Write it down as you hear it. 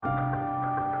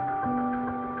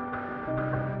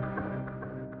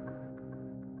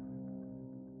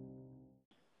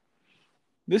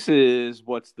This is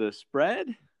What's the Spread?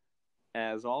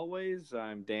 As always,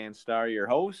 I'm Dan Starr, your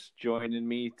host. Joining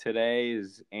me today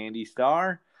is Andy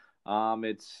Starr.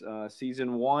 It's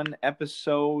season 1,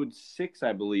 episode 6,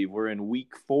 I believe. We're in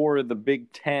week 4 of the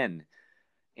Big Ten.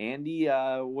 Andy,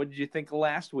 what did you think of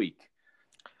last week?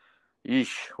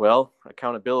 Yeesh. Well,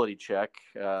 accountability check.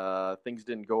 Things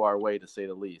didn't go our way, to say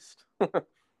the least.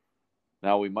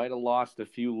 Now, we might have lost a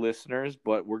few listeners,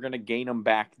 but we're going to gain them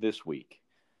back this week.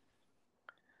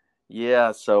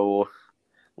 Yeah, so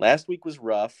last week was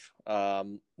rough.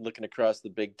 Looking across the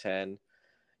Big Ten,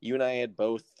 you and I had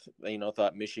both,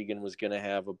 thought Michigan was going to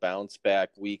have a bounce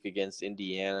back week against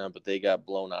Indiana, but they got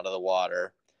blown out of the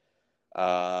water.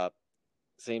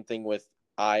 Same thing with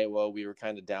Iowa. We were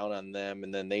kind of down on them,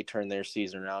 and then they turned their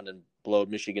season around and blowed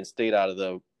Michigan State out of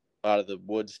the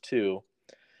woods too.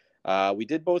 We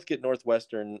did both get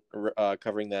Northwestern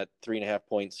covering that 3.5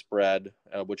 point spread,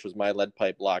 which was my lead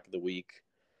pipe lock of the week.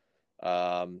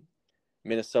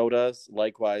 Minnesota,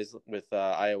 likewise with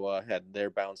Iowa, had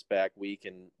their bounce back week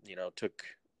and took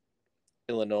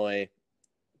Illinois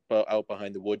out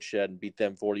behind the woodshed and beat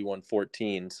them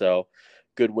 41-14. So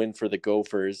good win for the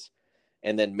Gophers.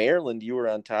 And then Maryland, you were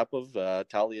on top of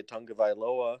Talia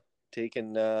Tungavailoa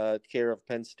taking care of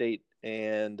Penn State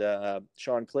and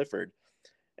Sean Clifford.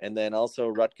 And then also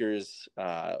Rutgers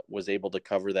was able to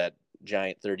cover that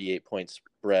giant 38-point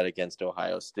spread against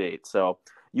Ohio State. So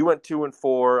you went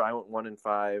 2-4, I went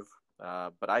 1-5,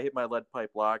 but I hit my lead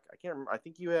pipe lock. I can't remember. I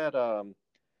think you had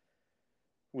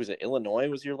was it Illinois?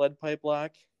 Was your lead pipe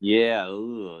lock? Yeah.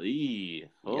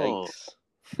 Yikes.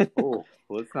 Oh,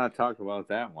 let's not talk about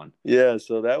that one. Yeah,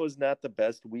 so that was not the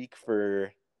best week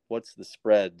for What's the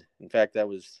Spread. In fact, that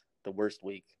was the worst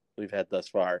week we've had thus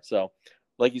far. So,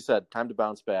 like you said, time to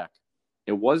bounce back.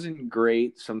 It wasn't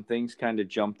great. Some things kind of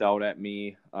jumped out at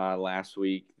me last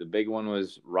week. The big one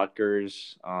was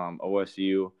Rutgers,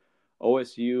 OSU.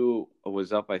 OSU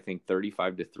was up, I think,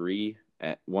 35-3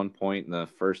 at one point in the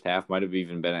first half. Might have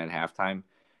even been at halftime.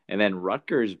 And then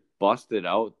Rutgers busted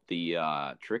out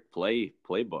the trick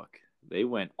playbook. They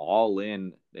went all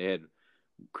in. They had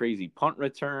crazy punt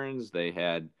returns. They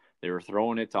were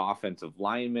throwing it to offensive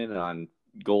linemen on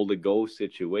goal-to-go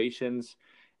situations.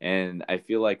 And I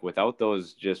feel like without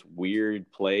those just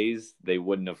weird plays, they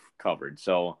wouldn't have covered.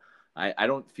 So I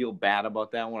don't feel bad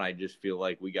about that one. I just feel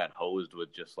like we got hosed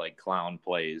with just like clown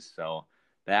plays. So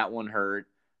that one hurt.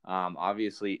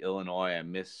 Obviously, Illinois, I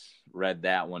misread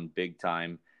that one big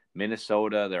time.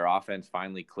 Minnesota, their offense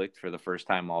finally clicked for the first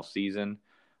time all season.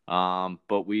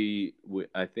 But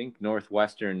I think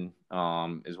Northwestern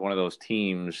is one of those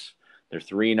teams. They're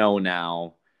 3-0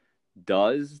 now.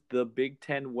 Does the Big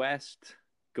Ten West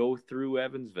go through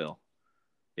Evansville?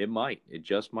 It might. It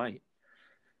just might.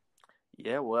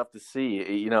 Yeah, we'll have to see.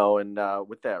 And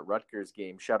with that Rutgers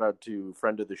game, shout out to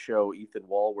friend of the show, Ethan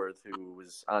Walworth, who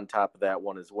was on top of that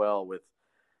one as well, with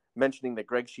mentioning that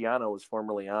Greg Schiano was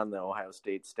formerly on the Ohio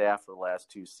State staff for the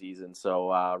last 2 seasons. So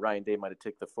Ryan Day might have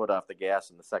took the foot off the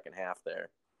gas in the second half there.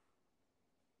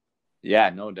 Yeah,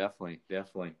 no, definitely.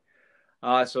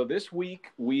 So this week,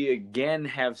 we again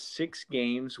have 6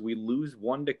 games. We lose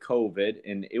 1 to COVID,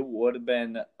 and it would have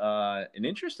been an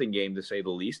interesting game, to say the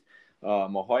least.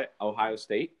 Ohio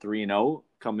State, 3-0,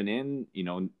 coming in,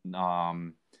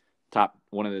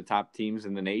 one of the top teams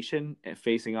in the nation,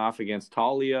 facing off against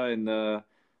Talia and the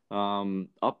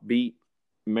upbeat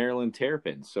Maryland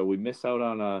Terrapins. So we missed out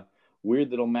on a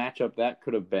weird little matchup that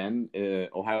could have been.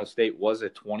 Ohio State was a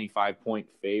 25-point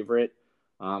favorite.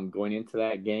 Going into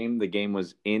that game. The game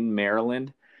was in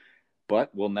Maryland,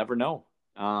 but we'll never know.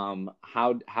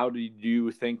 How did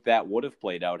you think that would have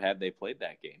played out had they played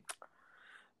that game?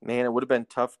 Man, it would have been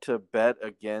tough to bet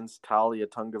against Talia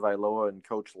Tungavailoa and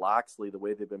Coach Loxley the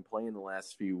way they've been playing the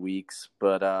last few weeks.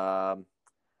 But I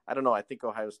don't know. I think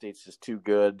Ohio State's just too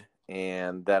good,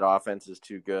 and that offense is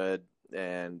too good.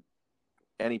 And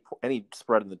any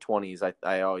spread in the 20s,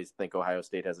 I always think Ohio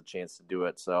State has a chance to do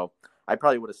it. So I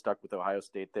probably would have stuck with Ohio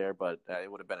State there, but it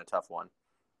would have been a tough one.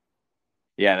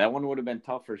 Yeah, that one would have been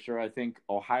tough for sure. I think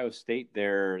Ohio State,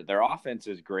 their offense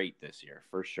is great this year,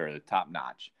 for sure, the top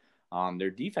notch. Their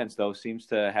defense, though, seems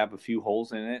to have a few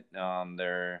holes in it.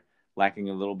 They're lacking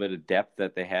a little bit of depth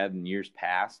that they had in years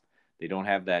past. They don't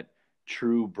have that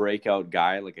true breakout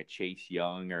guy like a Chase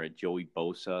Young or a Joey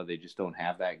Bosa. They just don't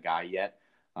have that guy yet.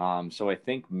 So I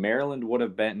think Maryland would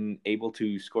have been able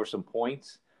to score some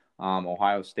points.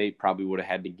 Ohio State probably would have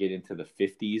had to get into the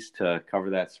 50s to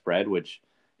cover that spread, which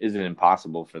isn't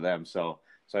impossible for them. So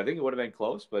I think it would have been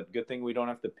close, but good thing we don't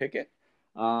have to pick it.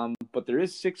 But there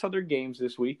is 6 other games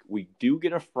this week. We do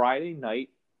get a Friday night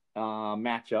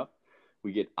matchup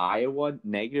We get Iowa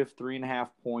negative 3.5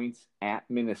 points at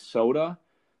Minnesota.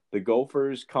 The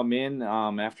Gophers come in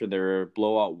after their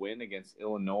blowout win against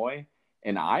Illinois,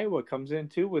 and Iowa comes in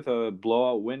too with a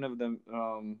blowout win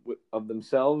of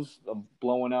themselves,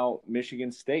 blowing out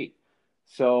Michigan State.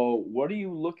 So, what are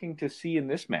you looking to see in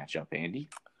this matchup, Andy?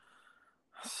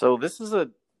 So this is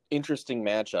an interesting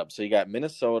matchup. So you got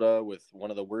Minnesota with one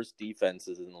of the worst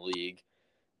defenses in the league,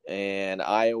 and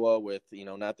Iowa with,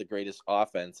 not the greatest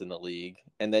offense in the league.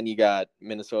 And then you got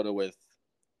Minnesota with,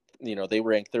 they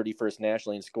rank 31st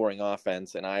nationally in scoring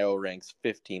offense, and Iowa ranks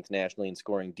 15th nationally in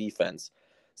scoring defense.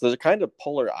 So they're kind of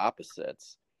polar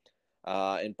opposites.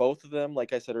 And both of them,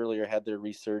 like I said earlier, had their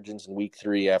resurgence in week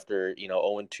 3 after,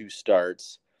 0-2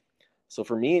 starts. So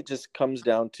for me, it just comes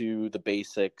down to the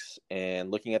basics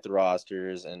and looking at the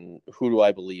rosters and who do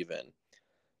I believe in.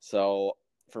 So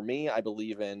for me, I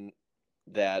believe in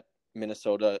that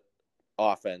Minnesota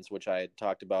offense, which I had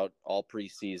talked about all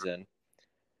preseason.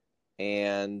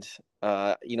 And,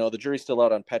 the jury's still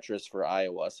out on Petrus for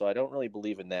Iowa, so I don't really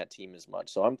believe in that team as much.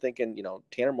 So I'm thinking,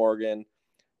 Tanner Morgan,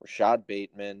 Rashad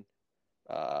Bateman,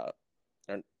 Rashad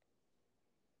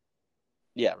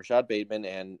Bateman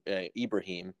and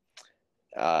Ibrahim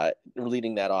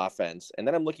leading that offense. And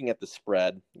then I'm looking at the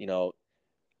spread.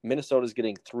 Minnesota's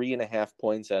getting 3.5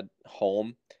 points at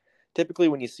home. Typically,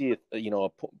 when you see a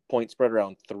point spread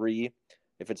around 3,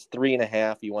 if it's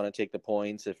 3.5, you want to take the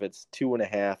points. If it's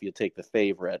 2.5, you'll take the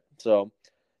favorite. So,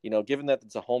 given that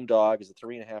it's a home dog, it's a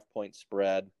 3.5 point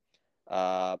spread.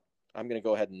 I'm going to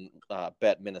go ahead and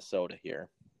bet Minnesota here.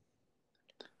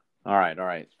 All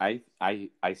right.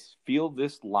 I feel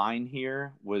this line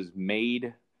here was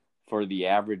made for the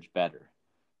average bettor.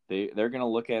 They're going to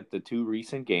look at the 2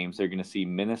 recent games. They're going to see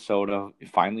Minnesota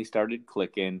finally started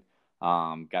clicking,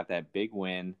 got that big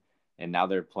win, and now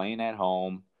they're playing at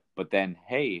home. But then,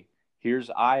 hey, here's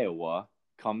Iowa,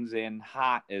 comes in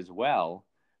hot as well.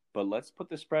 But let's put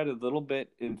the spread a little bit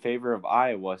in favor of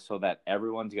Iowa so that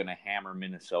everyone's going to hammer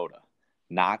Minnesota.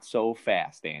 Not so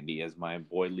fast, Andy, as my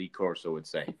boy Lee Corso would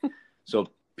say. So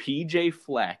PJ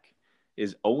Fleck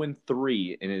is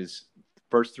 0-3 in his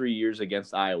first 3 years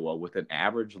against Iowa with an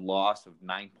average loss of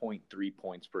 9.3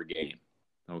 points per game.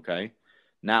 Okay?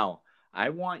 Now, I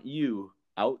want you,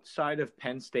 outside of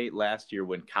Penn State last year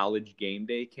when College Game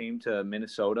Day came to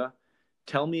Minnesota,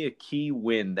 tell me a key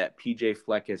win that PJ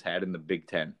Fleck has had in the Big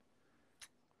Ten.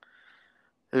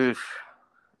 Oof.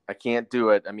 I can't do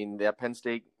it. I mean, that Penn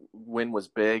State win was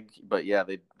big, but yeah,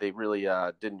 they really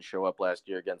didn't show up last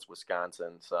year against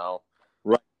Wisconsin. So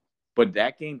right, but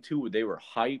that game too, they were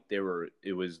hyped.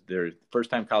 It was their first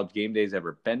time College Game Day's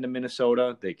ever been to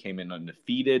Minnesota. They came in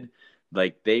undefeated,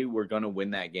 like they were going to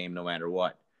win that game no matter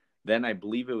what. Then I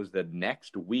believe it was the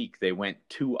next week they went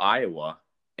to Iowa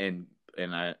and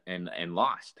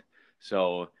lost.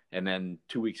 So and then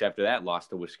 2 weeks after that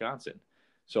lost to Wisconsin.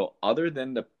 So other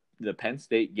than the Penn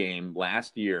State game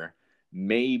last year,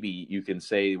 maybe you can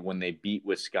say when they beat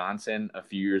Wisconsin a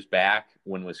few years back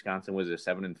when Wisconsin was a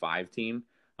 7-5 team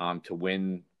to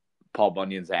win Paul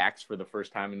Bunyan's axe for the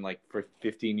first time in for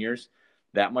 15 years.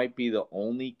 That might be the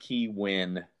only key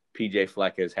win PJ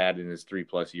Fleck has had in his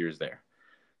 3+ years there.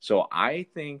 So I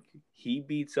think he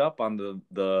beats up on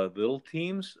the little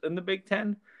teams in the Big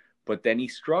Ten, but then he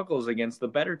struggles against the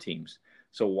better teams.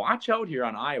 So watch out here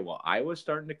on Iowa. Iowa's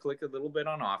starting to click a little bit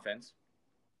on offense.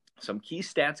 Some key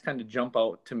stats kind of jump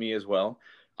out to me as well.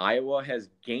 Iowa has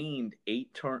gained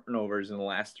 8 turnovers in the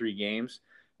last 3 games.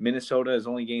 Minnesota has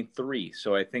only gained 3.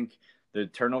 So I think the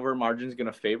turnover margin is going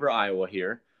to favor Iowa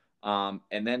here.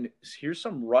 And then here's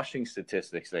some rushing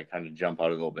statistics that kind of jump out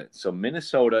a little bit. So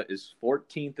Minnesota is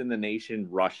 14th in the nation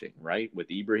rushing, right?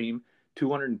 With Ibrahim,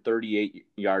 238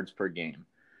 yards per game.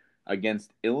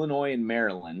 Against Illinois and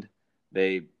Maryland,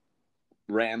 they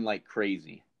ran like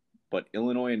crazy. But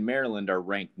Illinois and Maryland are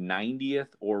ranked 90th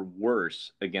or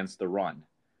worse against the run.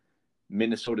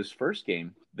 Minnesota's first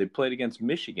game, they played against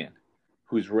Michigan,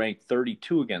 who's ranked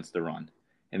 32 against the run,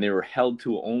 and they were held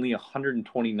to only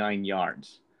 129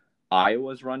 yards.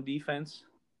 Iowa's run defense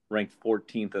ranked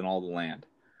 14th in all the land.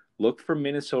 Look for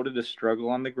Minnesota to struggle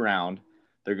on the ground.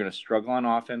 They're going to struggle on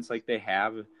offense like they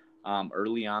have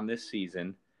early on this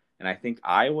season. And I think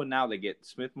Iowa now, they get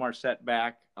Smith-Marset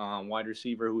back, wide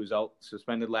receiver who was out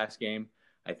suspended last game.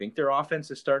 I think their offense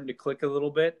is starting to click a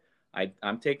little bit.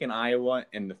 I'm taking Iowa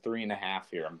in the 3.5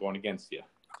 here. I'm going against you.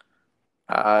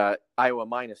 Iowa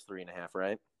minus 3.5,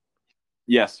 right?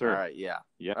 Yes, sir. All right, yeah.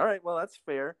 All right, well, that's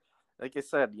fair. Like I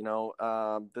said,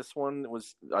 this one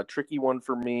was a tricky one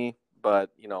for me, but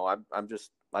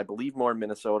I believe more in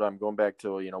Minnesota. I'm going back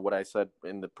to what I said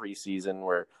in the preseason,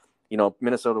 where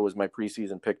Minnesota was my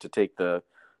preseason pick to take the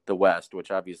the West,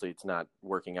 which obviously it's not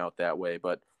working out that way.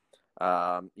 But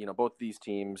both these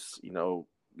teams,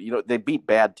 they beat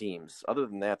bad teams. Other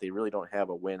than that, they really don't have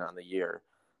a win on the year.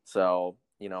 So,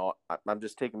 I'm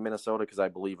just taking Minnesota because I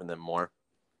believe in them more.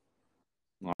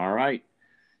 All right.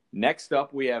 Next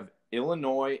up, we have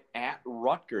Illinois at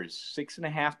Rutgers,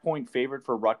 6.5-point favorite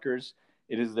for Rutgers.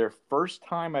 It is their first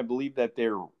time, I believe, that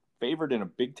they're favored in a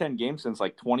Big Ten game since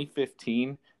like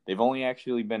 2015. They've only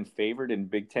actually been favored in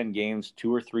Big Ten games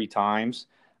 2 or 3 times.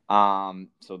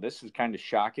 So this is kind of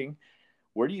shocking.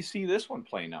 Where do you see this one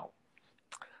playing out?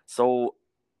 So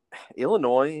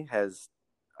Illinois has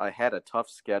had a tough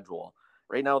schedule.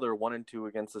 Right now, they're 1-2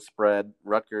 against the spread.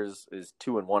 Rutgers is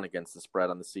 2-1 against the spread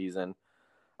on the season.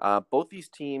 Both these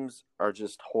teams are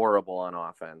just horrible on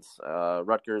offense.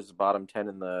 Rutgers bottom 10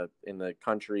 in the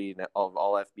country of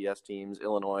all FBS teams.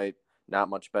 Illinois not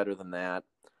much better than that.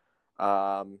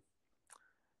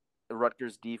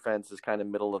 Rutgers defense is kind of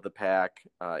middle of the pack.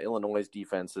 Illinois'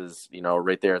 defense is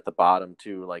right there at the bottom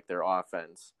too, like their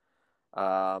offense.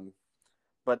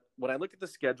 But when I look at the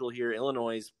schedule here,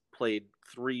 Illinois played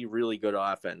 3 really good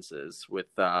offenses with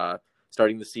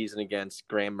starting the season against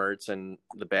Graham Mertz and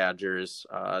the Badgers,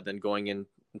 then going in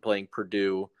and playing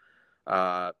Purdue,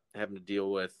 having to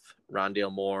deal with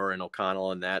Rondale Moore and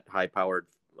O'Connell and that high-powered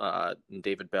and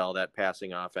David Bell, that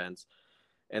passing offense.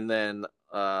 And then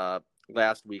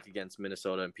last week against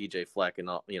Minnesota and PJ Fleck and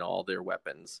all their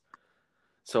weapons.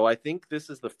 So I think this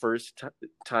is the first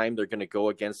time they're going to go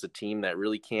against a team that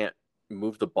really can't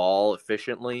move the ball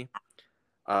efficiently.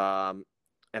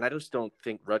 And I just don't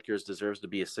think Rutgers deserves to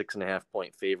be a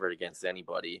 6.5-point favorite against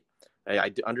anybody.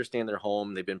 I understand they're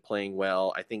home. They've been playing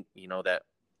well. I think,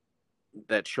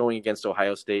 that showing against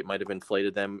Ohio State might have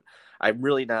inflated them. I'm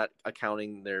really not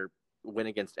accounting their win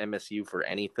against MSU for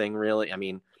anything, really. I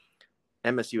mean,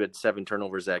 MSU had 7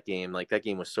 turnovers that game. Like, that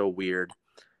game was so weird.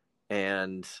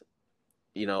 And,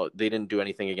 they didn't do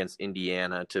anything against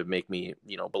Indiana to make me,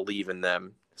 believe in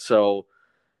them. So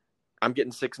I'm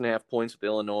getting 6.5 points with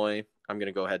Illinois. I'm going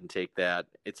to go ahead and take that.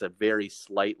 It's a very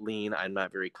slight lean. I'm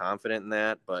not very confident in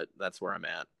that, but that's where I'm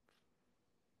at.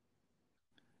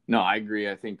 No, I agree.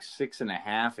 I think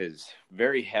 6.5 is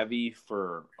very heavy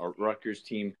for a Rutgers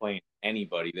team playing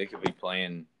anybody. They could be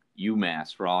playing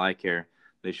UMass for all I care.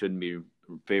 They shouldn't be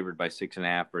favored by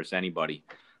 6.5 versus anybody.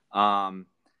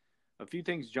 A few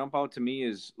things jump out to me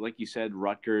is, like you said,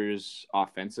 Rutgers'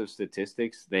 offensive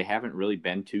statistics, they haven't really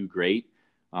been too great.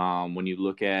 When you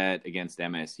look at against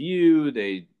MSU,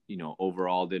 they,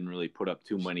 overall didn't really put up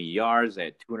too many yards. They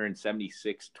had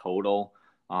 276 total.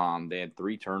 They had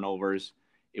 3 turnovers.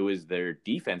 It was their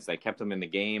defense that kept them in the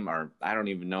game, or I don't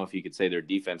even know if you could say their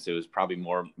defense. It was probably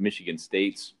more Michigan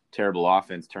State's terrible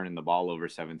offense turning the ball over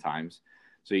 7 times.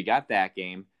 So you got that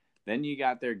game. Then you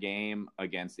got their game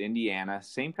against Indiana.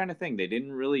 Same kind of thing. They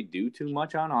didn't really do too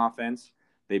much on offense.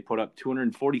 They put up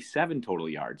 247 total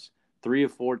yards, 3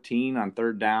 of 14 on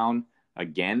third down.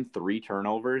 Again, 3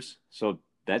 turnovers. So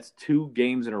that's 2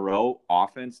 games in a row.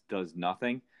 Offense does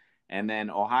nothing. And then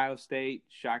Ohio State,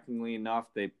 shockingly enough,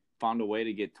 they found a way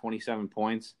to get 27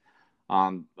 points.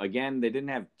 Again, they didn't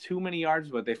have too many yards,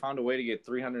 but they found a way to get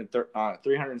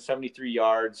 373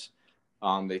 yards.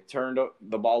 They turned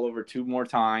the ball over 2 more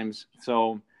times.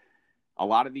 So a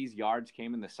lot of these yards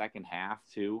came in the second half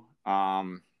too.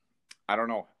 I don't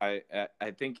know.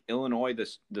 I think Illinois,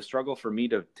 the struggle for me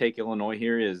to take Illinois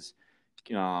here is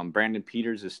Brandon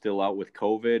Peters is still out with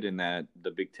COVID and that the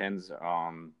Big Ten's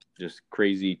just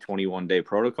crazy 21-day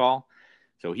protocol.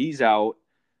 So he's out.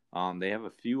 They have a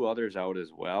few others out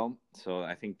as well. So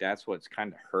I think that's what's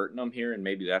kind of hurting them here. And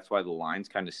maybe that's why the line's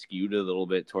kind of skewed a little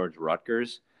bit towards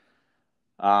Rutgers.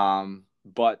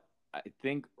 But I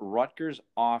think Rutgers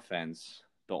offense,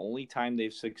 the only time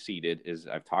they've succeeded is,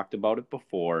 I've talked about it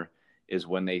before, is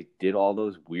when they did all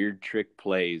those weird trick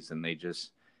plays and they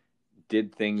just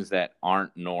did things that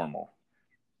aren't normal.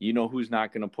 You know who's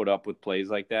not going to put up with plays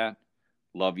like that?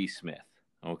 Lovie Smith.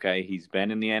 Okay, he's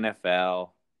been in the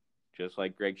NFL, just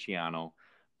like Greg Schiano,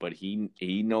 but he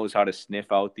knows how to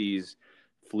sniff out these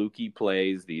fluky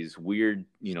plays, these weird,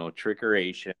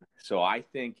 trickeration. So I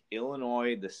think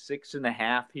Illinois, the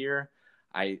 6.5 here,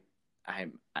 I'm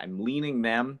leaning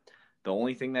them. The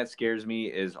only thing that scares me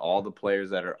is all the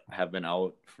players that have been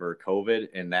out for COVID,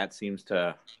 and that seems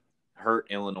to hurt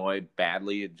Illinois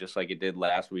badly, just like it did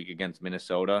last week against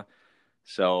Minnesota.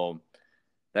 So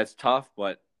that's tough,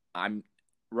 but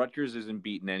Rutgers isn't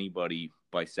beating anybody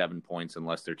by 7 points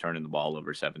unless they're turning the ball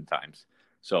over 7 times.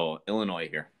 So Illinois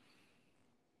here.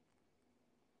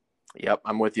 Yep,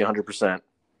 I'm with you 100%.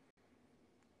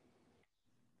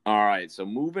 All right, so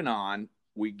moving on,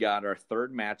 we got our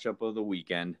third matchup of the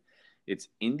weekend. It's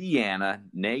Indiana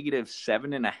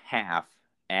 -7.5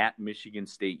 at Michigan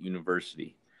State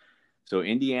University. So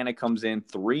Indiana comes in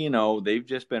 3-0. They've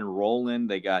just been rolling.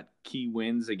 They got key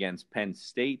wins against Penn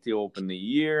State to open the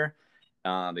year.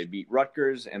 They beat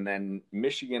Rutgers, and then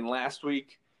Michigan last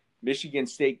week. Michigan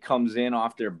State comes in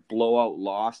off their blowout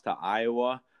loss to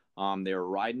Iowa. They were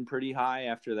riding pretty high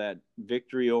after that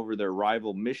victory over their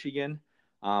rival Michigan,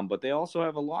 but they also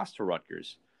have a loss to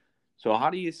Rutgers. So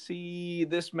how do you see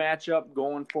this matchup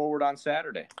going forward on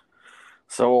Saturday?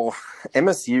 So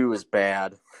MSU is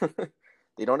bad.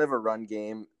 They don't have a run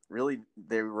game. Really,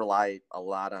 they rely a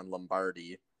lot on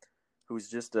Lombardi, who's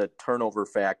just a turnover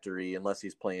factory unless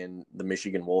he's playing the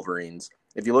Michigan Wolverines.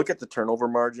 If you look at the turnover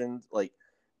margin, like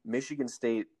Michigan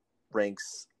State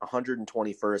ranks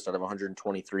 121st out of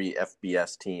 123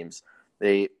 FBS teams.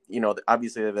 They,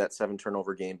 obviously they have that 7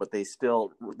 turnover game, but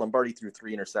Lombardi threw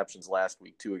 3 interceptions last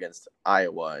week, 2 against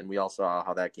Iowa, and we all saw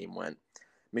how that game went.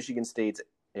 Michigan State's,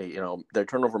 their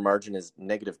turnover margin is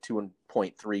negative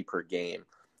 2.3 per game.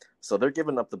 So they're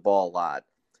giving up the ball a lot.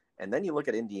 And then you look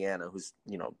at Indiana, who's,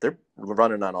 they're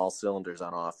running on all cylinders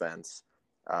on offense,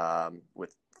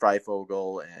 with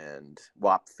Freifogel and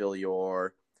Wap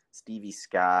Filior, Stevie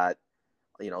Scott.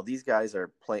 These guys are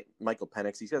playing, Michael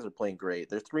Penix, these guys are playing great.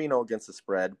 They're 3-0 against the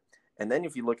spread. And then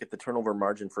if you look at the turnover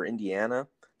margin for Indiana,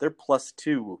 they're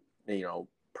 +2,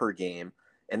 per game.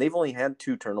 And they've only had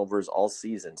 2 turnovers all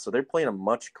season. So they're playing a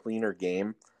much cleaner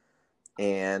game.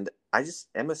 And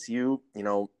MSU,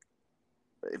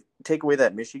 take away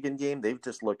that Michigan game, they've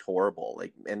just looked horrible.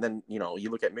 And then,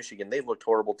 you look at Michigan, they've looked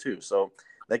horrible too. So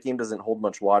that game doesn't hold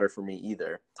much water for me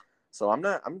either. So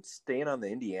I'm staying on the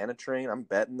Indiana train. I'm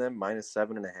betting them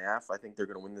 -7.5. I think they're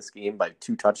going to win this game by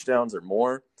 2 touchdowns or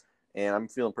more. And I'm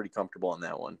feeling pretty comfortable on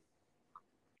that one.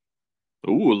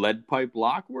 Ooh, lead pipe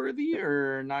lock worthy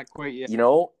or not quite yet?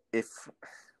 If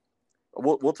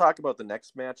we'll talk about the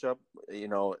next matchup,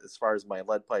 as far as my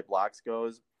lead pipe locks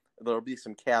goes, there'll be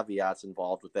some caveats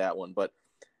involved with that one. But,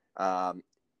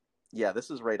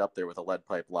 this is right up there with a lead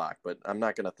pipe lock, but I'm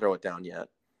not going to throw it down yet.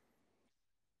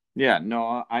 Yeah,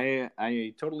 no,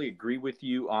 I totally agree with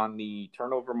you on the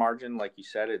turnover margin. Like you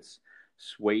said, it's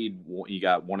swayed. You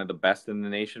got one of the best in the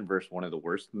nation versus one of the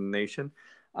worst in the nation.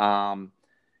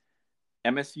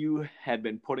 MSU had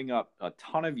been putting up a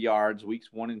ton of yards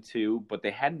weeks 1 and 2, but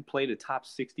they hadn't played a top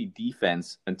 60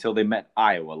 defense until they met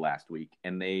Iowa last week,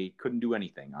 and they couldn't do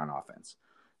anything on offense.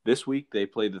 This week, they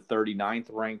played the 39th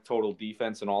ranked total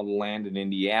defense in all the land in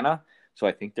Indiana, so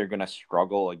I think they're going to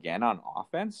struggle again on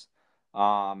offense.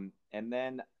 And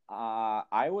then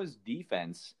Iowa's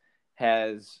defense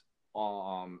has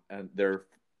their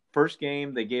first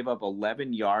game, they gave up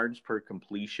 11 yards per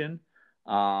completion.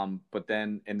 But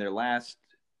then in their last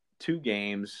 2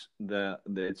 games, the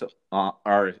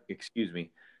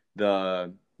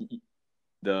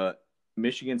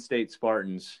Michigan State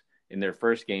Spartans in their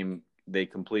first game, they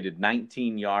completed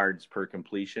 19 yards per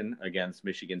completion against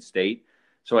Michigan State.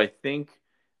 So I think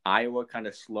Iowa kind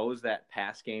of slows that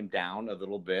pass game down a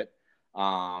little bit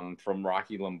from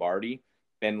Rocky Lombardi.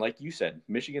 And like you said,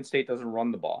 Michigan State doesn't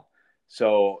run the ball.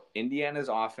 So Indiana's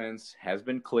offense has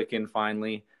been clicking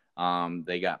finally.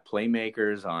 They got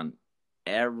playmakers on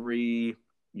every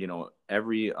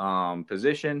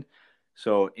position.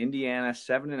 So Indiana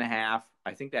 7.5.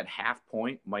 I think that half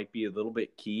point might be a little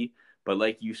bit key, but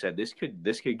like you said, this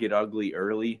could get ugly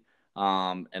early.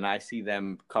 And I see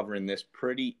them covering this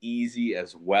pretty easy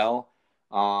as well.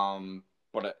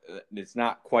 But it's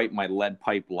not quite my lead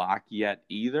pipe lock yet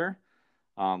either.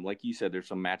 Like you said, there's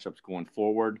some matchups going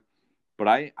forward. But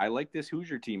I like this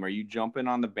Hoosier team. Are you jumping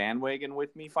on the bandwagon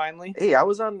with me finally? Hey, I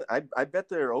bet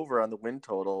they're over on the win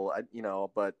total.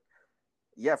 But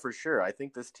yeah, for sure. I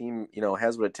think this team,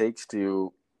 has what it takes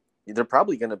to. They're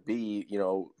probably going to be,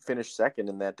 finish second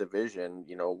in that division,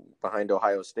 behind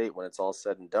Ohio State when it's all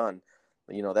said and done.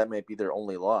 That might be their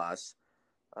only loss.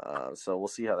 So we'll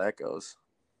see how that goes.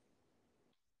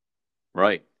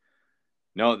 Right.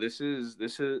 No, this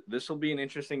will be an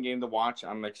interesting game to watch.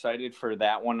 I'm excited for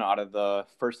that one. Out of the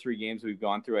first 3 games we've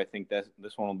gone through, I think that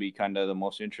this one will be kind of the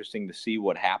most interesting to see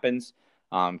what happens.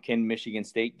 Can Michigan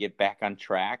State get back on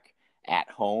track at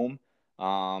home,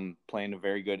 playing a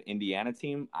very good Indiana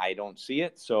team? I don't see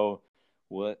it. So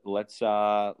let's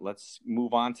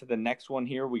move on to the next one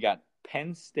here. We got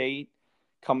Penn State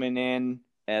coming in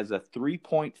as a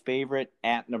 3-point favorite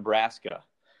at Nebraska.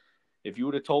 If you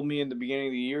would have told me in the beginning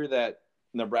of the year that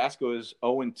Nebraska is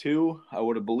 0-2, I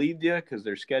would have believed you because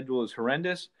their schedule is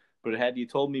horrendous. But had you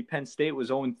told me Penn State was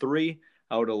 0-3,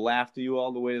 I would have laughed at you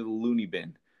all the way to the loony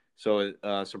bin. So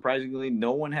surprisingly,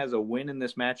 no one has a win in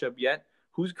this matchup yet.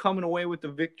 Who's coming away with the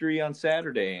victory on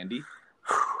Saturday, Andy?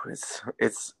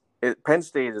 Penn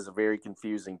State is a very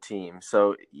confusing team.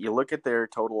 So you look at their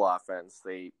total offense;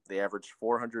 they average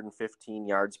 415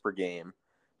 yards per game,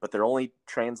 but they're only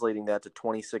translating that to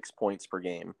 26 points per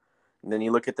game. And then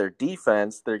you look at their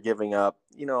defense; they're giving up,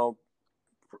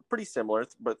 pretty similar,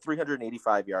 but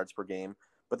 385 yards per game.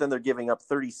 But then they're giving up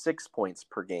 36 points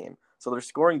per game. So their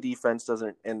scoring defense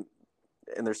doesn't, and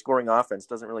their scoring offense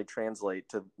doesn't really translate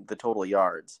to the total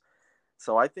yards.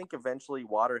 So I think eventually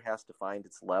Water has to find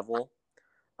its level.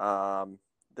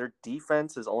 Their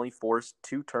defense has only forced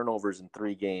 2 turnovers in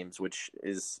 3 games, which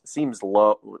seems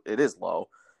low. It is low,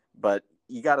 but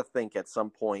you got to think at some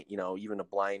point, even a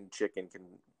blind chicken can,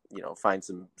 find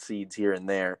some seeds here and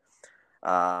there.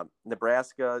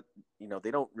 Nebraska,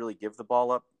 they don't really give the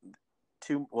ball up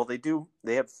too well. They do.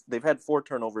 They've had 4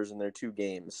 turnovers in their 2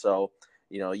 games, so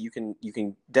you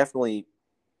can definitely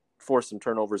force some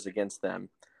turnovers against them.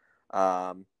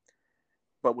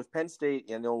 But with Penn State,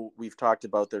 I know we've talked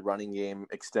about their running game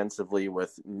extensively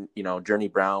with, Journey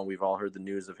Brown. We've all heard the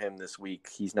news of him this week.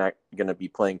 He's not going to be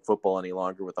playing football any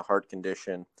longer with a heart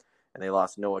condition. And they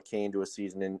lost Noah Cain to a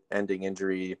season-ending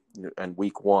injury in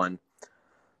week 1.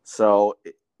 So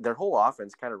their whole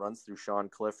offense kind of runs through Sean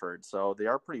Clifford. So they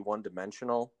are pretty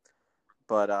one-dimensional.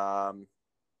 But,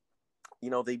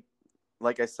 they,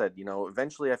 like I said,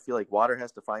 eventually I feel like Water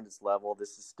has to find its level.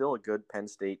 This is still a good Penn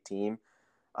State team.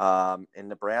 And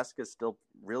Nebraska is still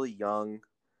really young.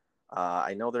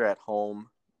 I know they're at home.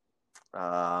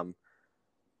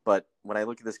 But when I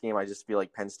look at this game, I just feel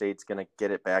like Penn State's going to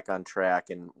get it back on track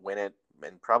and win it,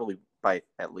 and probably by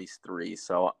at least 3.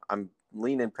 So I'm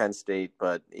leaning Penn State,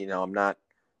 but, I'm not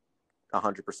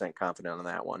 100% confident on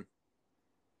that one.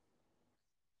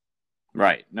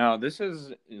 Right. No, this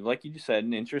is, like you just said,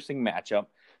 an interesting matchup.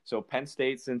 So Penn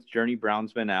State, since Journey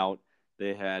Brown's been out,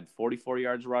 they had 44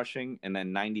 yards rushing and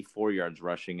then 94 yards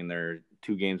rushing in their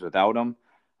 2 games without him.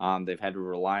 They've had to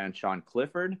rely on Sean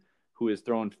Clifford, who has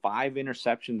thrown 5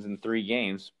 interceptions in 3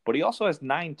 games, but he also has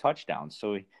 9 touchdowns.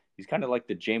 So he's kind of like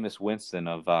the Jameis Winston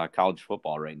of college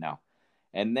football right now.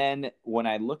 And then when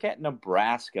I look at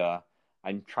Nebraska,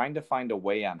 I'm trying to find a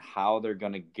way on how they're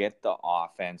going to get the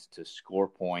offense to score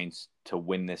points to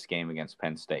win this game against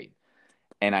Penn State.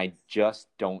 And I just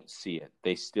don't see it.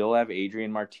 They still have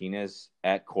Adrian Martinez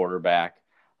at quarterback.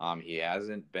 He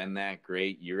hasn't been that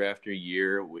great year after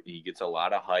year. He gets a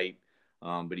lot of hype,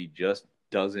 but he just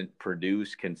doesn't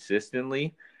produce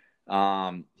consistently.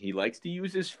 He likes to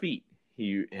use his feet.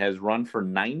 He has run for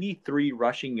 93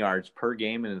 rushing yards per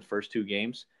game in the first 2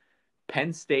 games.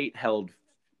 Penn State held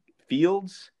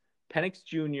Fields, Penix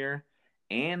Jr.,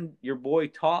 and your boy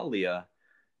Talia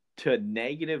to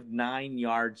 -9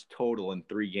 yards total in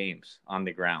 3 games on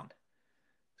the ground.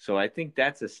 So I think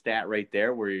that's a stat right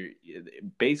there where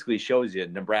it basically shows you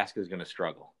Nebraska's going to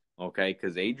struggle, okay?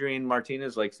 Because Adrian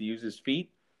Martinez likes to use his feet.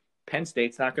 Penn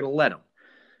State's not going to let him.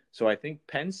 So I think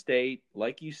Penn State,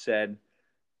 like you said,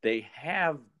 they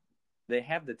have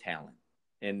the talent,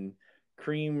 and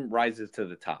cream rises to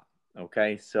the top,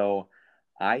 okay? So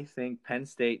I think Penn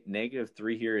State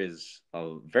 -3 here is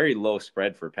a very low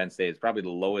spread for Penn State. It's probably the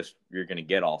lowest you're going to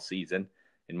get all season,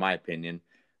 in my opinion.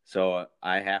 So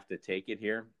I have to take it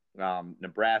here.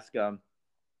 Nebraska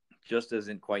just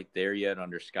isn't quite there yet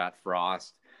under Scott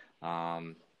Frost.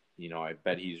 I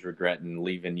bet he's regretting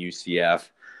leaving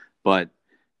UCF. But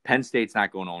Penn State's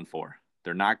not going 0-4.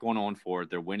 They're not going 0-4.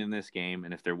 They're winning this game,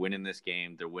 and if they're winning this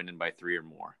game, they're winning by 3 or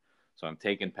more. So I'm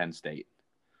taking Penn State.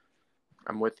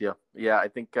 I'm with you. Yeah, I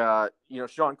think,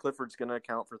 Sean Clifford's going to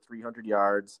account for 300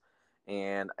 yards,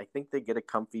 and I think they get a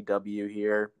comfy W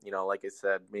here. Like I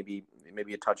said, maybe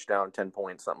a touchdown, 10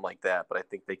 points, something like that, but I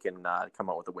think they can come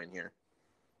out with a win here.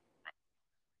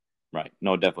 Right.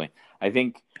 No, definitely. I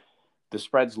think the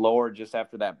spread's lower just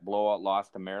after that blowout loss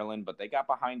to Maryland, but they got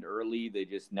behind early. They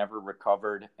just never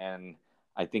recovered, and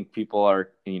I think people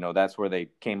are, that's where they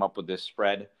came up with this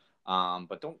spread.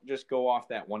 But don't just go off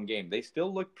that one game. They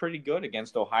still look pretty good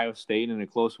against Ohio State in a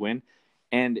close win.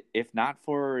 And if not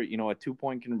for, a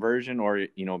 2-point conversion or,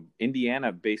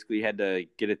 Indiana basically had to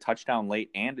get a touchdown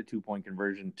late and a 2-point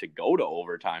conversion to go to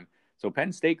overtime. So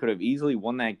Penn State could have easily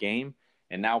won that game.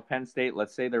 And now Penn State,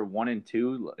 let's say they're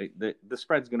 1-2, the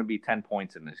spread's going to be 10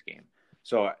 points in this game.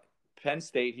 So Penn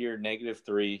State here,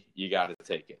 -3, you got to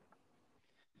take it.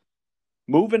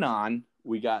 Moving on,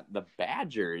 we got the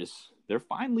Badgers. They're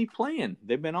finally playing.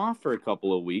 They've been off for a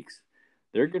couple of weeks.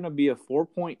 They're going to be a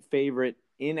 4-point favorite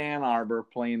in Ann Arbor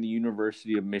playing the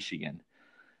University of Michigan.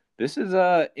 This is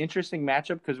an interesting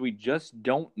matchup because we just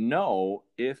don't know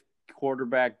if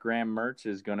quarterback Graham Mertz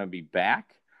is going to be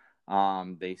back.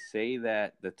 They say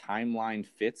that the timeline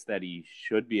fits that he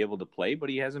should be able to play, but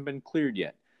he hasn't been cleared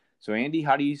yet. So, Andy,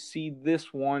 how do you see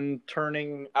this one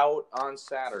turning out on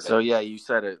Saturday? So, yeah, you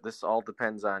said it. This all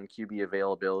depends on QB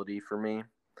availability for me.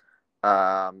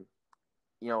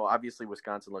 Obviously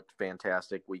Wisconsin looked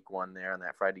fantastic week 1 there in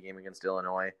that Friday game against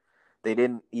Illinois. They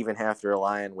didn't even have to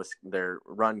rely on their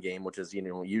run game, which is,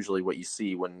 usually what you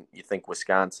see when you think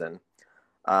Wisconsin.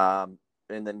 And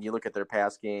then you look at their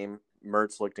pass game.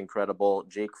 Mertz looked incredible.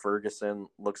 Jake Ferguson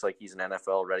looks like he's an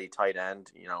NFL-ready tight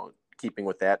end, keeping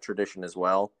with that tradition as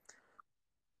well.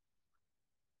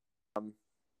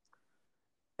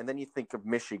 And then you think of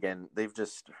Michigan. They've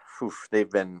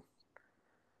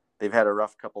had a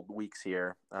rough couple of weeks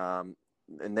here. And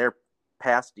their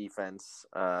pass defense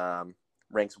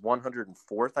ranks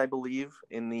 104th, I believe,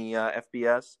 in the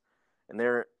FBS. And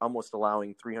they're almost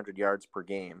allowing 300 yards per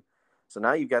game. So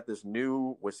now you've got this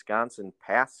new Wisconsin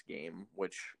pass game,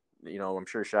 which, I'm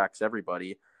sure shocks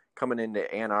everybody, coming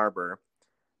into Ann Arbor.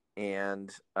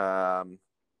 And,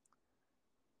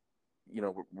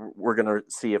 we're going to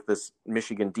see if this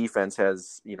Michigan defense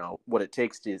has, what it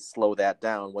takes to slow that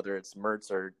down, whether it's Mertz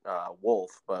or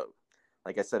Wolf. But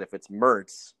like I said, if it's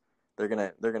Mertz, they're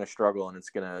gonna struggle, and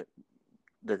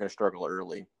they're gonna struggle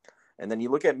early. And then you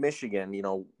look at Michigan.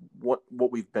 What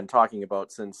we've been talking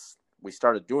about since we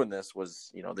started doing this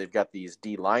was, they've got these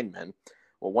D linemen.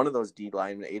 Well, one of those D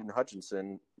linemen, Aiden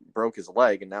Hutchinson, broke his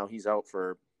leg, and now he's out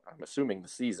for, I'm assuming, the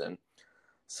season.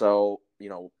 So,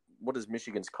 what is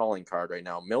Michigan's calling card right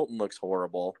now? Milton looks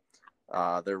horrible.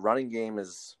 Their running game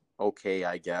is okay,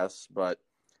 I guess, but,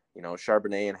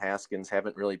 Charbonnet and Haskins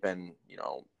haven't really been,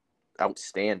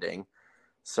 outstanding.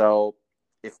 So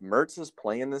if Mertz is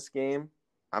playing this game,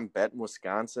 I'm betting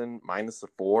Wisconsin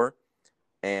 -4,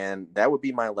 and that would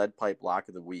be my lead pipe lock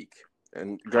of the week.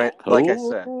 And like I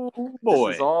said,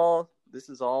 this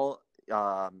is all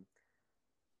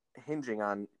hinging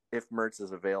on if Mertz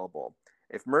is available.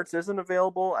 If Mertz isn't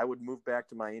available, I would move back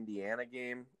to my Indiana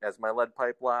game as my lead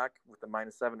pipe lock with the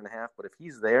 -7.5. But if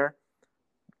he's there,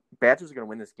 Badgers are going to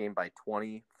win this game by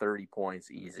 20, 30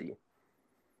 points easy.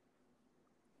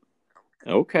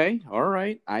 Okay, all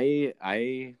right.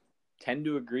 I tend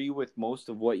to agree with most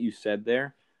of what you said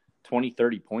there. 20,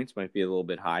 30 points might be a little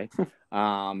bit high.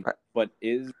 But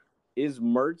is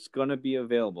Mertz going to be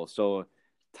available? So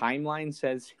timeline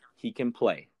says he can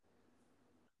play.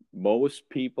 Most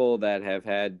people that have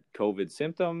had COVID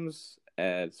symptoms,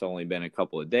 it's only been a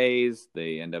couple of days.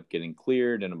 They end up getting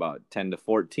cleared in about 10 to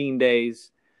 14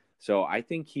 days. So I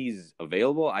think he's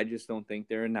available. I just don't think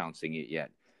they're announcing it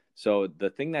yet. So the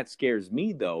thing that scares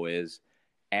me, though, is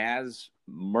as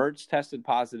Mertz tested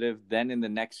positive, then in the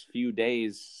next few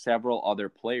days, several other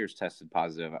players tested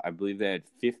positive. I believe they had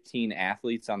 15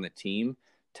 athletes on the team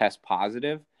test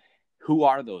positive. Who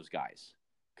are those guys?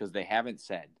 Because they haven't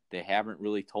said. They haven't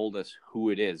really told us who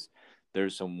it is.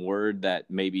 There's some word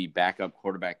that maybe backup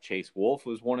quarterback Chase Wolf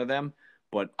was one of them.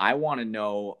 But I want to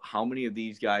know how many of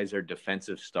these guys are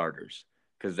defensive starters,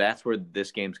 because that's where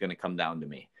this game's going to come down to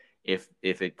me. If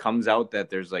it comes out that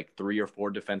there's like 3 or 4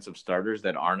 defensive starters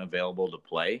that aren't available to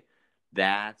play,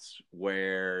 that's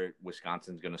where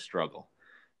Wisconsin's going to struggle.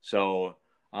 So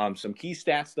some key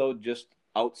stats, though, just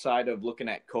outside of looking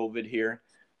at COVID here.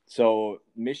 So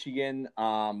Michigan,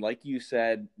 like you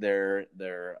said, their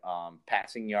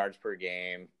passing yards per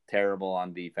game, terrible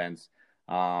on defense.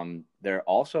 They're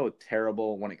also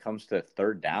terrible when it comes to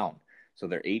third down. So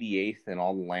they're 88th in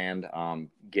all the land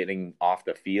getting off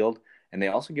the field. And they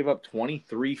also give up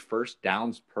 23 first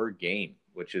downs per game,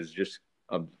 which is just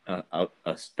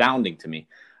astounding to me.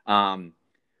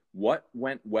 What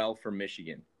went well for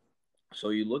Michigan? So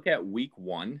you look at week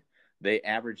 1, they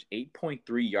averaged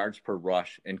 8.3 yards per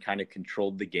rush and kind of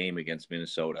controlled the game against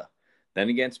Minnesota. Then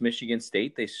against Michigan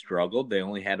State, they struggled. They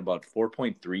only had about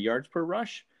 4.3 yards per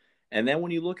rush. And then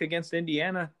when you look against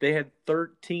Indiana, they had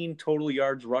 13 total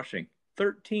yards rushing.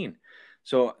 13.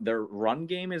 So their run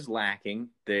game is lacking.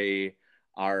 They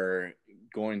are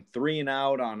going 3 and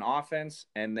out on offense,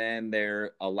 and then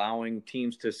they're allowing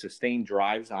teams to sustain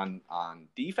drives on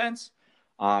defense.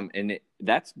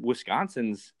 That's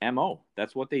Wisconsin's MO.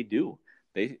 That's what they do.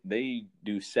 They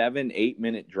do 7-8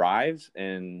 minute drives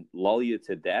and lull you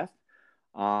to death.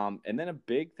 And then a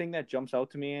big thing that jumps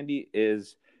out to me, Andy,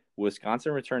 is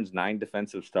Wisconsin returns 9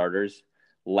 defensive starters.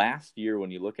 Last year,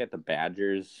 when you look at the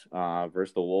Badgers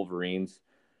versus the Wolverines,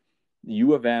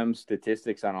 U of M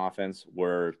statistics on offense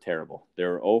were terrible. They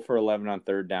were 0 for 11 on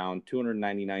third down,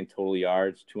 299 total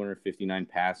yards, 259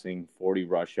 passing, 40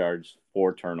 rush yards,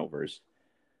 4 turnovers.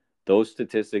 Those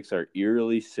statistics are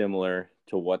eerily similar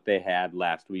to what they had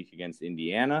last week against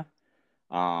Indiana.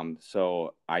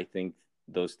 So I think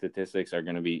those statistics are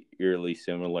going to be eerily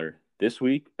similar this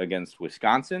week against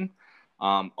Wisconsin.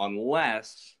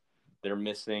 unless they're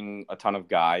missing a ton of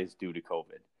guys due to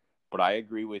COVID. But I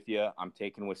agree with you. I'm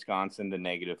taking Wisconsin to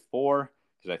 -4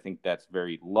 because I think that's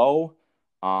very low.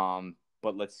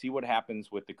 But let's see what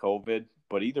happens with the COVID.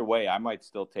 But either way, I might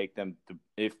still take them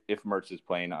if Mertz is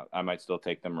playing. I might still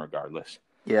take them regardless.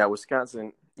 Yeah,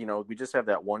 Wisconsin. We just have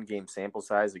that 1-game sample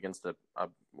size against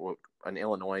an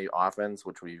Illinois offense,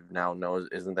 which we now know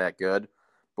isn't that good.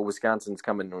 But Wisconsin's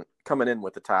coming in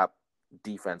with the top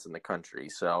defense in the country.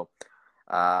 So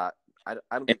I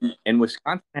don't think. And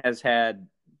Wisconsin has had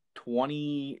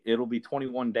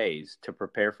 21 days to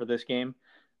prepare for this game.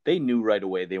 They knew right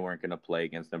away they weren't going to play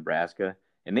against Nebraska,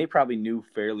 and they probably knew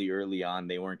fairly early on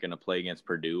they weren't going to play against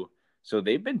Purdue. So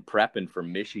they've been prepping for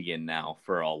Michigan now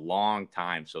for a long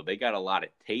time. So they got a lot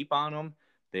of tape on them.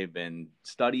 They've been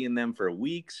studying them for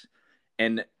weeks.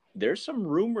 And there's some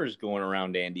rumors going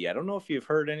around, Andy. I don't know if you've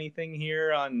heard anything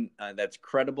here on that's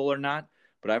credible or not,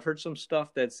 but I've heard some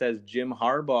stuff that says Jim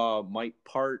Harbaugh might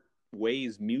part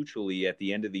ways mutually at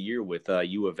the end of the year with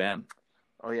U of M.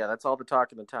 Oh yeah, that's all the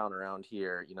talk in the town around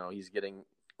here. He's getting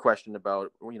questioned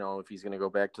about, if he's going to go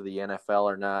back to the NFL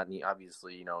or not. And he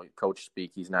obviously, coach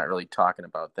speak, he's not really talking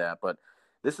about that. But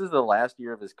this is the last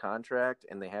year of his contract,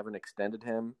 and they haven't extended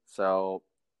him. So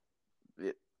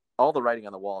all the writing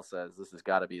on the wall says this has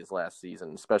got to be his last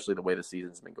season, especially the way the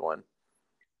season's been going.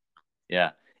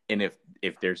 Yeah. And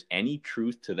if there's any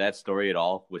truth to that story at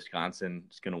all, Wisconsin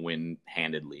is going to win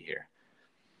handedly here.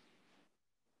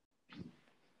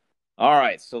 All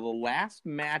right, so the last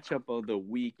matchup of the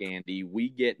week, Andy, we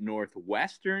get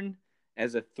Northwestern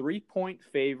as a 3-point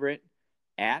favorite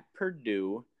at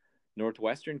Purdue.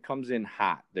 Northwestern comes in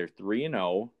hot. They're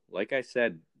 3-0. Like I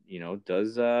said,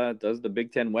 does the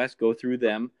Big Ten West go through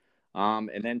them?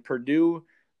 And then Purdue,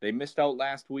 they missed out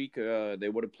last week. They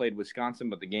would have played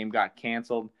Wisconsin, but the game got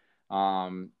canceled.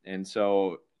 And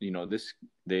so,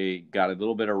 they got a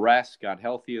little bit of rest, got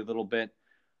healthy a little bit.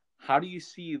 How do you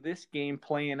see this game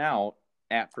playing out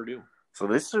at Purdue? So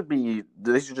they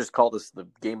should just call this the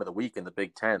game of the week in the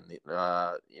Big Ten.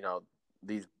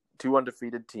 These two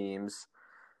undefeated teams.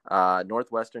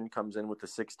 Northwestern comes in with the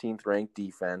 16th ranked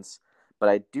defense, but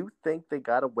I do think they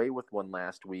got away with one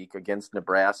last week against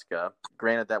Nebraska.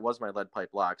 Granted, that was my lead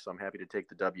pipe lock, so I'm happy to take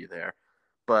the W there.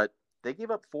 But they gave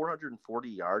up 440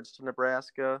 yards to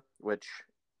Nebraska, which,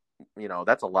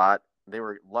 that's a lot. They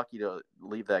were lucky to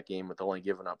leave that game with only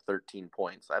giving up 13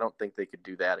 points. I don't think they could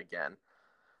do that again.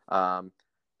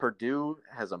 Purdue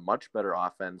has a much better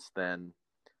offense than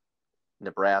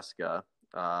Nebraska,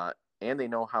 and they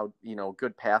know how,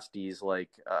 good pass Ds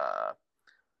like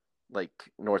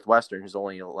Northwestern, who's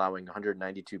only allowing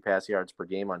 192 pass yards per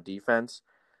game on defense.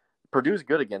 Purdue's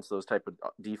good against those type of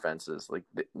defenses,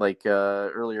 like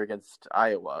earlier against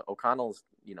Iowa. O'Connell's,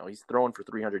 he's throwing for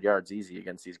 300 yards easy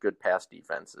against these good pass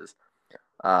defenses.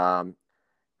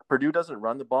 Purdue doesn't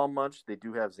run the ball much. They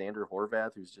do have Xander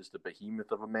Horvath, who's just a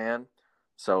behemoth of a man,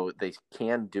 so they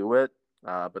can do it.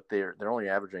 But they're only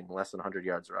averaging less than 100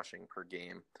 yards rushing per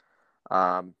game.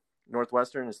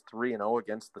 Northwestern is 3-0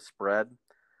 against the spread,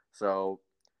 so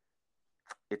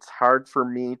it's hard for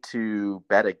me to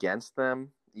bet against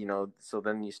them. So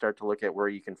then you start to look at where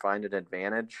you can find an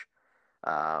advantage.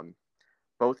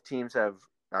 Both teams are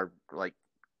like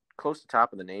close to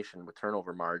top of the nation with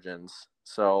turnover margins.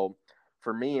 So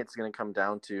for me, it's going to come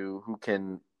down to who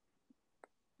can,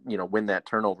 win that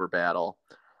turnover battle.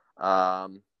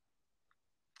 And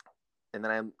then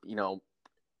I'm,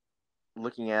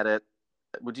 looking at it,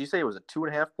 would you say it was a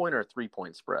 2.5 point or a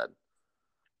 3-point spread?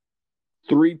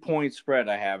 3-point spread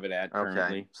I have it at currently.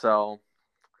 Okay, so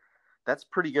that's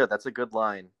pretty good. That's a good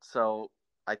line. So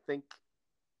I think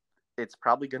it's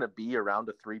probably going to be around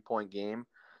a 3-point game.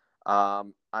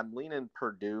 I'm leaning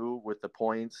Purdue with the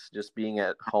points, just being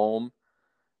at home.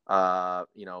 It's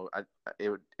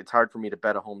hard for me to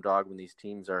bet a home dog when these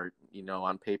teams are,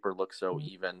 on paper look so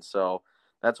even. So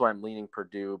that's why I'm leaning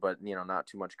Purdue, but, not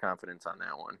too much confidence on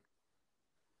that one.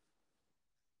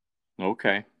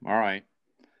 Okay. All right.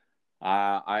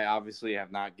 I obviously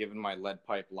have not given my lead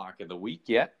pipe lock of the week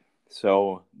yet.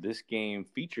 So this game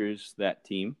features that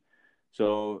team.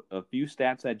 So a few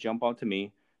stats that jump out to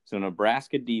me. So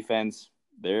Nebraska defense,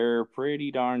 they're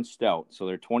pretty darn stout. So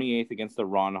they're 28th against the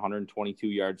run, 122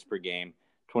 yards per game,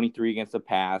 23 against the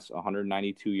pass,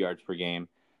 192 yards per game.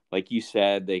 Like you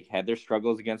said, they had their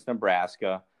struggles against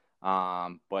Nebraska,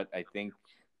 but I think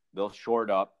they'll short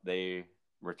up. They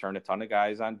return a ton of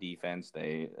guys on defense.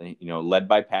 They, led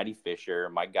by Patty Fisher,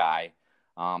 my guy.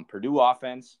 Purdue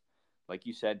offense, like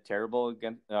you said, terrible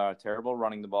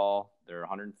running the ball. They're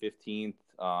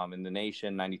 115th in the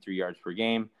nation, 93 yards per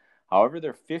game. However,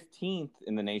 they're 15th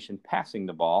in the nation passing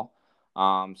the ball.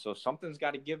 So something's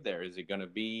got to give there. Is it going to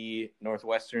be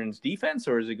Northwestern's defense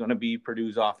or is it going to be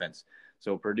Purdue's offense?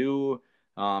 So Purdue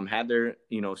had their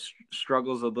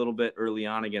struggles a little bit early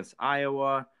on against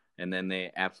Iowa, and then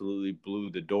they absolutely blew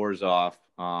the doors off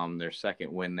their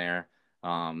second win there,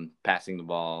 passing the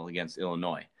ball against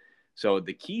Illinois. So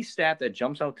the key stat that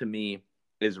jumps out to me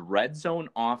is red zone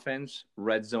offense,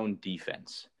 red zone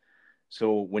defense.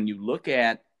 So when you look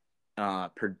at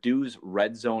Purdue's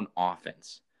red zone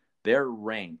offense, they're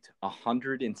ranked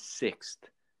 106th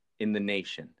in the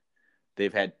nation.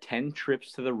 They've had 10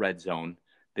 trips to the red zone.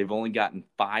 They've only gotten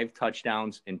 5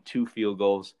 touchdowns and 2 field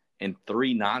goals and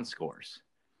 3 non-scores.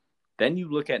 Then you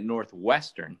look at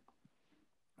Northwestern.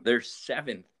 They're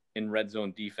 7th in red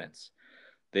zone defense.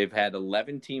 They've had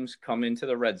 11 teams come into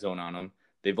the red zone on them.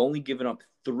 They've only given up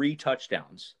 3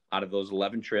 touchdowns out of those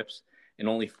 11 trips and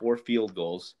only 4 field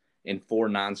goals and 4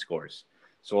 non-scores.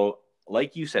 So,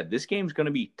 like you said, this game's going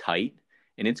to be tight,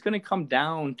 and it's going to come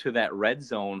down to that red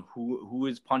zone, who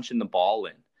is punching the ball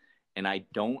in. And I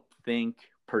don't think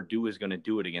Purdue is going to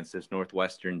do it against this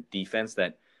Northwestern defense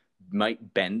that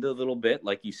might bend a little bit,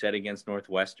 like you said, against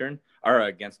Northwestern or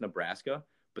against Nebraska.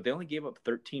 But they only gave up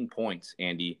 13 points,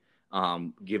 Andy,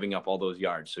 giving up all those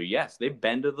yards. So, yes, they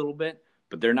bend a little bit,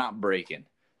 but they're not breaking.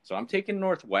 So I'm taking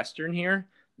Northwestern here.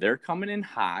 They're coming in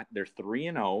hot. They're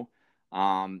 3-0.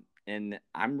 And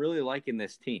I'm really liking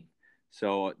this team.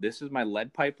 So this is my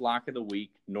lead pipe lock of the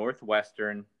week.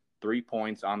 Northwestern, 3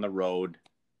 points on the road.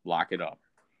 Lock it up.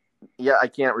 Yeah, I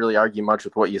can't really argue much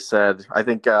with what you said. I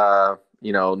think,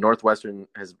 Northwestern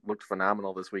has looked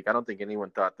phenomenal this week. I don't think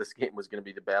anyone thought this game was going to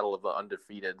be the battle of the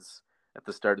undefeateds at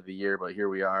the start of the year, but here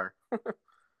we are.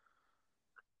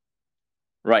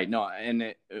 Right. No,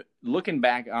 and looking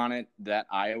back on it, that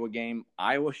Iowa game,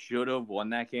 Iowa should have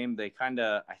won that game. They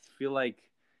I feel like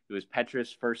it was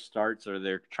Petra's first start, so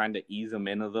they're trying to ease them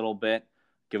in a little bit,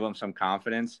 give them some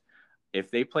confidence.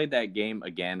 If they played that game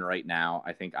again right now,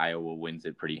 I think Iowa wins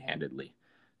it pretty handedly.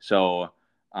 So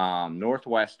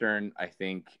Northwestern, I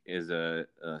think, is a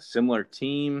similar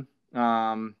team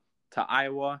to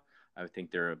Iowa. I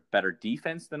think they're a better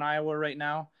defense than Iowa right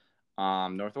now.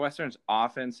 Northwestern's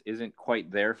offense isn't quite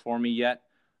there for me yet,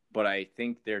 but I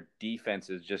think their defense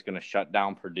is just going to shut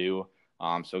down Purdue.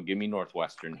 So give me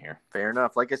Northwestern here. Fair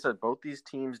enough. Like I said, both these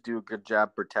teams do a good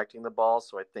job protecting the ball.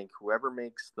 So I think whoever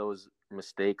makes those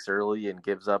mistakes early and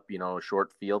gives up, a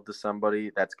short field to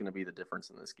somebody, that's going to be the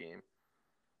difference in this game.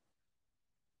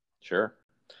 Sure.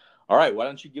 All right. Why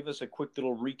don't you give us a quick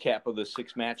little recap of the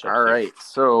 6 matchups? All right.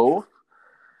 So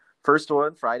first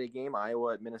one, Friday game,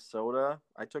 Iowa at Minnesota.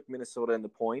 I took Minnesota in the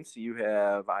points. You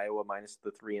have Iowa minus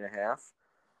the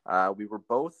 3.5. We were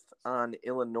both on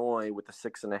Illinois with the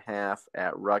 6.5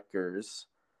 at Rutgers.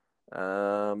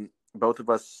 Both of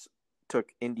us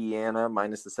took Indiana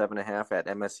minus the 7.5 at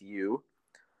MSU.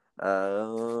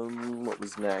 What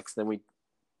was next? Then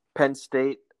Penn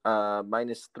State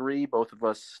 -3. Both of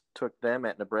us took them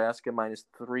at Nebraska minus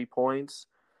 3 points.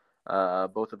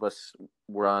 Both of us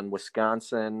were on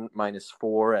Wisconsin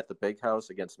 -4 at the Big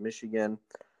House against Michigan.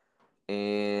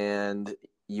 And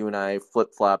you and I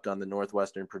flip-flopped on the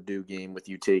Northwestern Purdue game with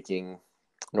you taking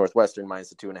Northwestern minus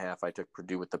the 2.5. I took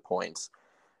Purdue with the points.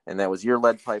 And that was your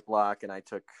lead pipe lock, and I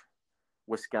took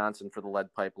Wisconsin for the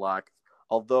lead pipe lock.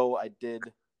 Although I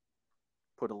did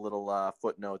put a little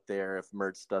footnote there. If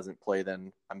Mertz doesn't play,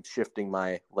 then I'm shifting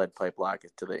my lead pipe lock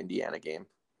to the Indiana game.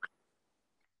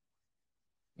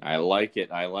 I like it.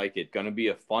 Going to be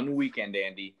a fun weekend,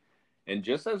 Andy. And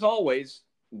just as always,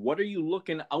 what are you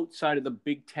looking outside of the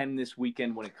Big Ten this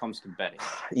weekend when it comes to betting?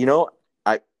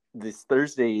 This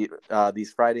Thursday,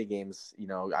 these Friday games,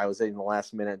 I was in the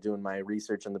last minute doing my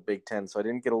research on the Big Ten, so I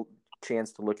didn't get a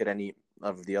chance to look at any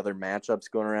of the other matchups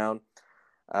going around.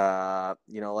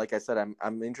 Like I said,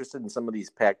 I'm interested in some of these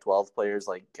Pac-12 players.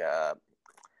 Like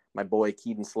my boy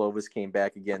Keaton Slovis came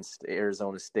back against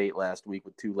Arizona State last week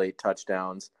with 2 late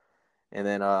touchdowns, and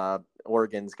then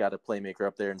Oregon's got a playmaker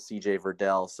up there in CJ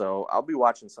Verdell. So I'll be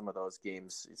watching some of those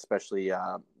games, especially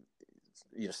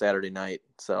Saturday night.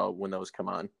 So when those come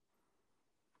on.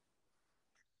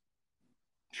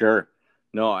 Sure.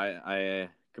 No, I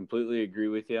completely agree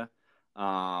with you.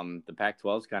 The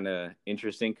Pac-12 is kind of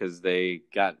interesting because they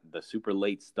got the super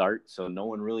late start, so no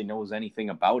one really knows anything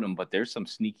about them, but there's some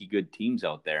sneaky good teams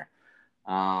out there.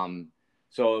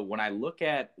 So when I look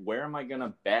at where am I going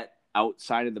to bet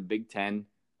outside of the Big Ten,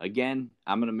 again,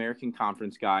 I'm an American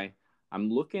Conference guy. I'm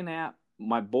looking at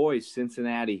my boys,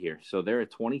 Cincinnati here. So they're a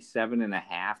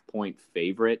 27.5-point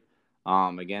favorite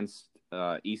against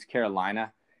East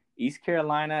Carolina. East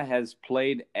Carolina has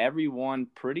played everyone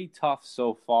pretty tough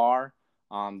so far.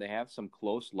 They have some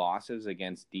close losses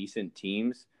against decent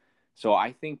teams. So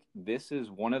I think this is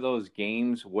one of those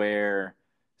games where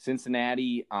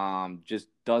Cincinnati just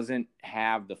doesn't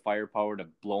have the firepower to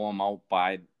blow them out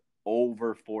by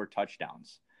over 4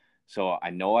 touchdowns. So I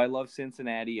know I love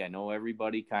Cincinnati. I know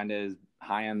everybody kind of is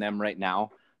high on them right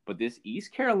now. But this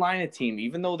East Carolina team,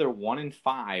 even though they're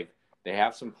 1-5, they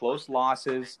have some close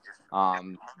losses.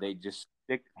 They just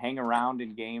hang around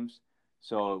in games.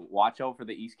 So watch out for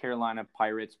the East Carolina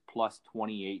Pirates plus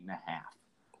 28.5.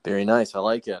 Very nice. I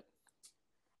like it.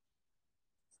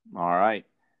 All right.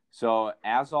 So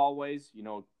as always,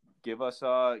 give us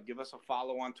a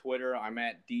follow on Twitter. I'm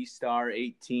at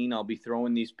dstar18. I'll be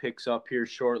throwing these picks up here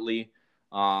shortly.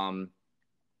 And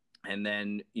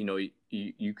then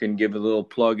you can give a little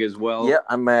plug as well. Yeah,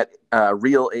 I'm at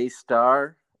Real A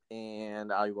Star,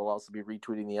 and I will also be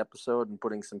retweeting the episode and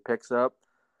putting some picks up.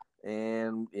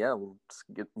 And yeah, we'll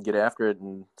get after it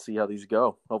and see how these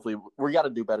go. Hopefully, we got to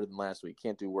do better than last week.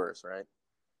 Can't do worse, right?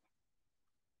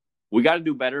 We got to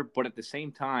do better, but at the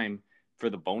same time, for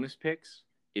the bonus picks,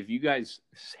 if you guys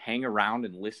hang around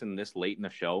and listen this late in the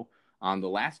show, the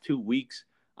last 2 weeks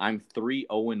I'm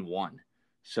 3-0-1.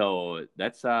 So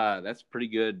that's pretty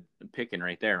good picking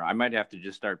right there. I might have to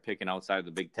just start picking outside of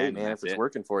the Big Ten. Hey man, if it's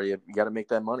working for you, you got to make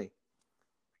that money.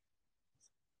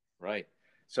 Right.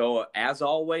 So as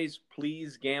always,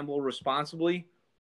 please gamble responsibly.